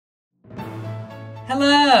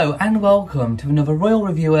Hello and welcome to another Royal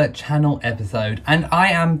Reviewer channel episode, and I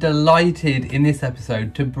am delighted in this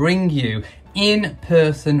episode to bring you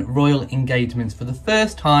in-person royal engagements for the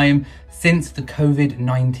first time since the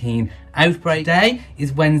COVID-19 outbreak. Today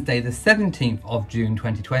is Wednesday the 17th of June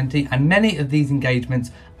 2020, and many of these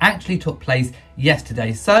engagements actually took place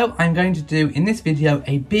yesterday. So I'm going to do in this video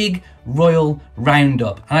a big royal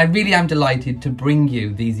roundup, and I really am delighted to bring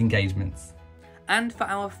you these engagements. And for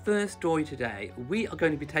our first story today, we are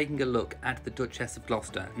going to be taking a look at the Duchess of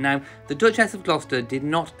Gloucester. Now, the Duchess of Gloucester did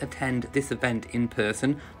not attend this event in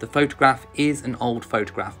person. The photograph is an old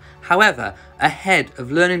photograph. However, ahead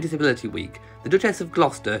of Learning Disability Week, the Duchess of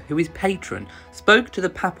Gloucester, who is patron, spoke to the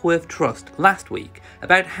Papworth Trust last week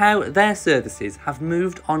about how their services have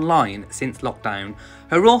moved online since lockdown.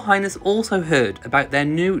 Her Royal Highness also heard about their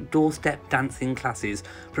new doorstep dancing classes,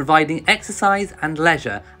 providing exercise and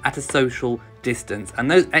leisure at a social distance,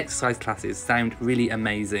 and those exercise classes sound really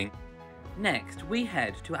amazing. Next, we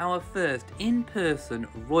head to our first in-person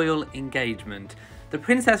royal engagement. The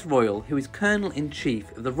Princess Royal, who is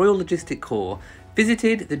Colonel-in-Chief of the Royal Logistic Corps,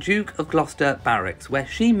 visited the Duke of Gloucester Barracks, where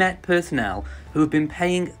she met personnel who have been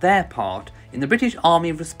playing their part in the British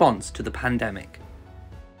Army response to the pandemic.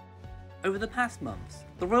 Over the past months,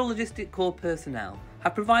 the Royal Logistic Corps personnel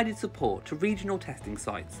have provided support to regional testing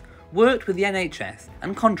sites, worked with the NHS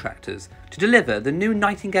and contractors to deliver the new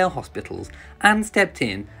Nightingale hospitals, and stepped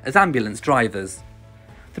in as ambulance drivers.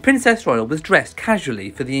 The Princess Royal was dressed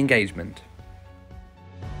casually for the engagement.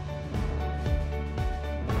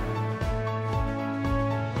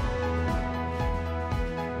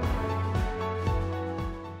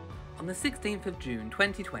 On the 16th of June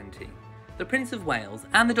 2020, the Prince of Wales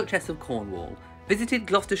and the Duchess of Cornwall visited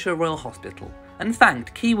Gloucestershire Royal Hospital and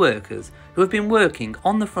thanked key workers who have been working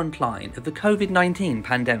on the front line of the COVID-19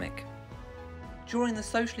 pandemic. During the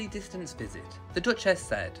socially distanced visit, the Duchess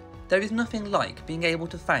said, "There is nothing like being able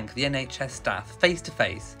to thank the NHS staff face to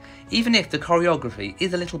face, even if the choreography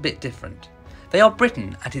is a little bit different. They are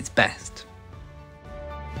Britain at its best."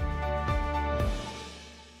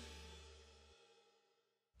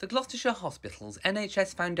 The Gloucestershire Hospital's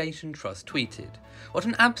NHS Foundation Trust tweeted, "What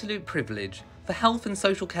an absolute privilege for health and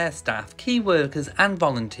social care staff, key workers and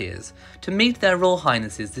volunteers to meet their Royal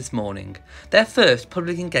Highnesses this morning, their first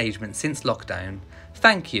public engagement since lockdown.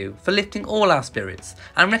 Thank you for lifting all our spirits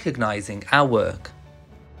and recognising our work."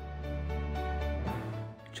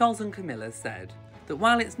 Charles and Camilla said that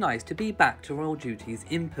while it's nice to be back to royal duties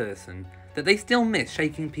in person, that they still miss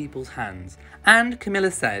shaking people's hands, and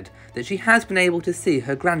Camilla said that she has been able to see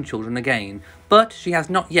her grandchildren again, but she has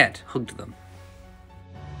not yet hugged them.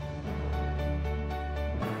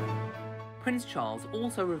 Prince Charles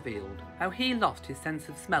also revealed how he lost his sense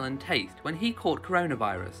of smell and taste when he caught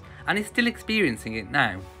coronavirus, and is still experiencing it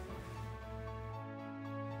now.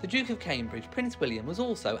 The Duke of Cambridge, Prince William, was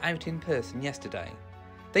also out in person yesterday.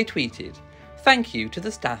 They tweeted, "Thank you to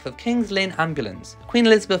the staff of King's Lynn Ambulance, Queen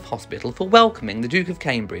Elizabeth Hospital, for welcoming the Duke of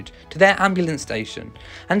Cambridge to their ambulance station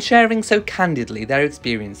and sharing so candidly their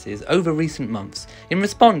experiences over recent months in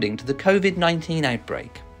responding to the COVID-19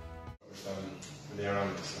 outbreak." With the air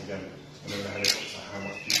ambulance, and again, I know the helicopter, how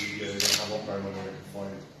much people go, they have a lot going on when they can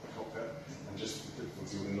find the cockpit, and just the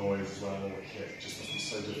difficulty with the noise as well, and all the kit, just must be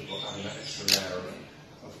so difficult having that extra layer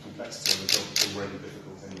of complexity on the job that's already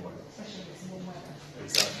difficult anyway. Especially if it's warm weather.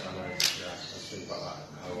 Exactly, I know, yeah, I think about that,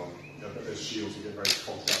 how but those shields will get very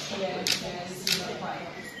fogged up. Yeah, this is not quite.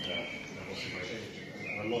 Yeah, what's the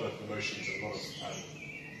very and a lot of emotions, a lot of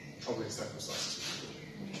troubling circumstances.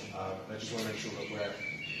 I just want to make sure that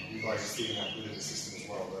you guys are seeing that within the system as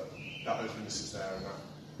well, that openness is there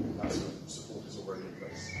and that sort of support is already in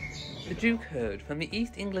place. The Duke heard from the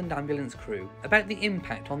East England ambulance crew about the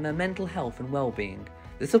impact on their mental health and well-being,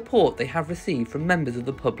 the support they have received from members of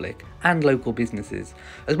the public and local businesses,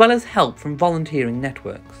 as well as help from volunteering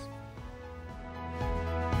networks.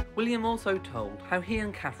 William also told how he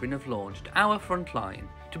and Catherine have launched Our Frontline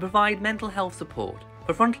to provide mental health support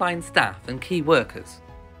for frontline staff and key workers.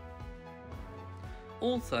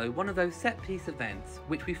 Also, one of those set-piece events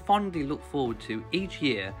which we fondly look forward to each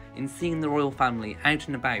year in seeing the royal family out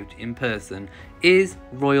and about in person is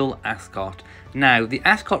Royal Ascot. Now, the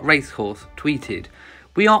Ascot Racehorse tweeted,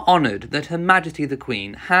 "We are honoured that Her Majesty the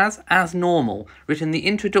Queen has, as normal, written the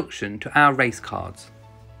introduction to our race cards."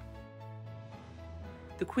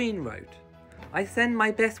 The Queen wrote, "I send my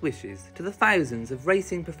best wishes to the thousands of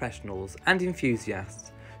racing professionals and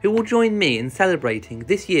enthusiasts who will join me in celebrating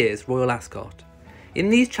this year's Royal Ascot. In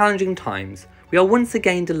these challenging times, we are once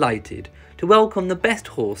again delighted to welcome the best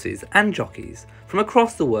horses and jockeys from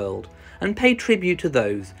across the world and pay tribute to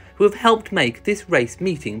those who have helped make this race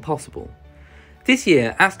meeting possible. This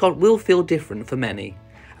year, Ascot will feel different for many,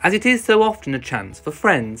 as it is so often a chance for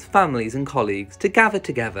friends, families and colleagues to gather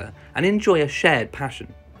together and enjoy a shared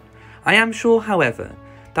passion. I am sure, however,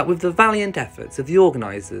 that with the valiant efforts of the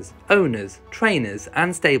organisers, owners, trainers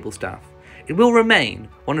and stable staff, it will remain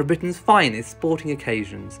one of Britain's finest sporting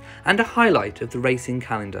occasions and a highlight of the racing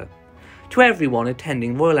calendar. To everyone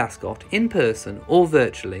attending Royal Ascot in person or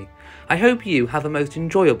virtually, I hope you have a most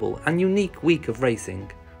enjoyable and unique week of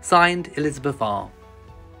racing. Signed, Elizabeth R.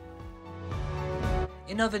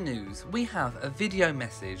 In other news, we have a video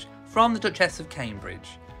message from the Duchess of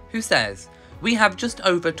Cambridge, who says, "We have just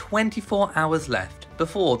over 24 hours left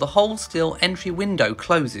before the whole still entry window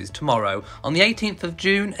closes tomorrow on the 18th of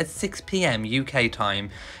June at 6 PM UK time.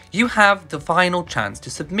 You have the final chance to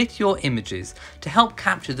submit your images to help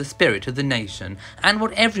capture the spirit of the nation and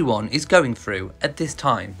what everyone is going through at this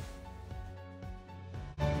time."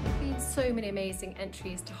 So many amazing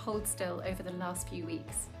entries to hold still over the last few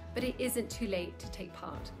weeks, but it isn't too late to take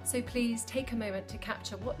part. So please take a moment to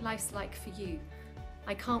capture what life's like for you.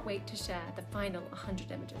 I can't wait to share the final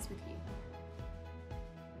 100 images with you.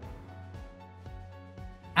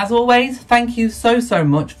 As always, thank you so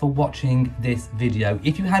much for watching this video.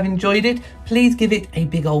 If you have enjoyed it, please give it a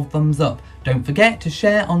big old thumbs up. Don't forget to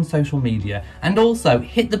share on social media and also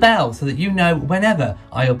hit the bell so that you know whenever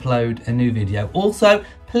I upload a new video. Also,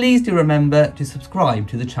 please do remember to subscribe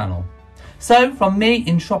to the channel. So from me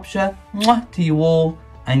in Shropshire, mwah to you all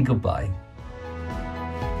and goodbye.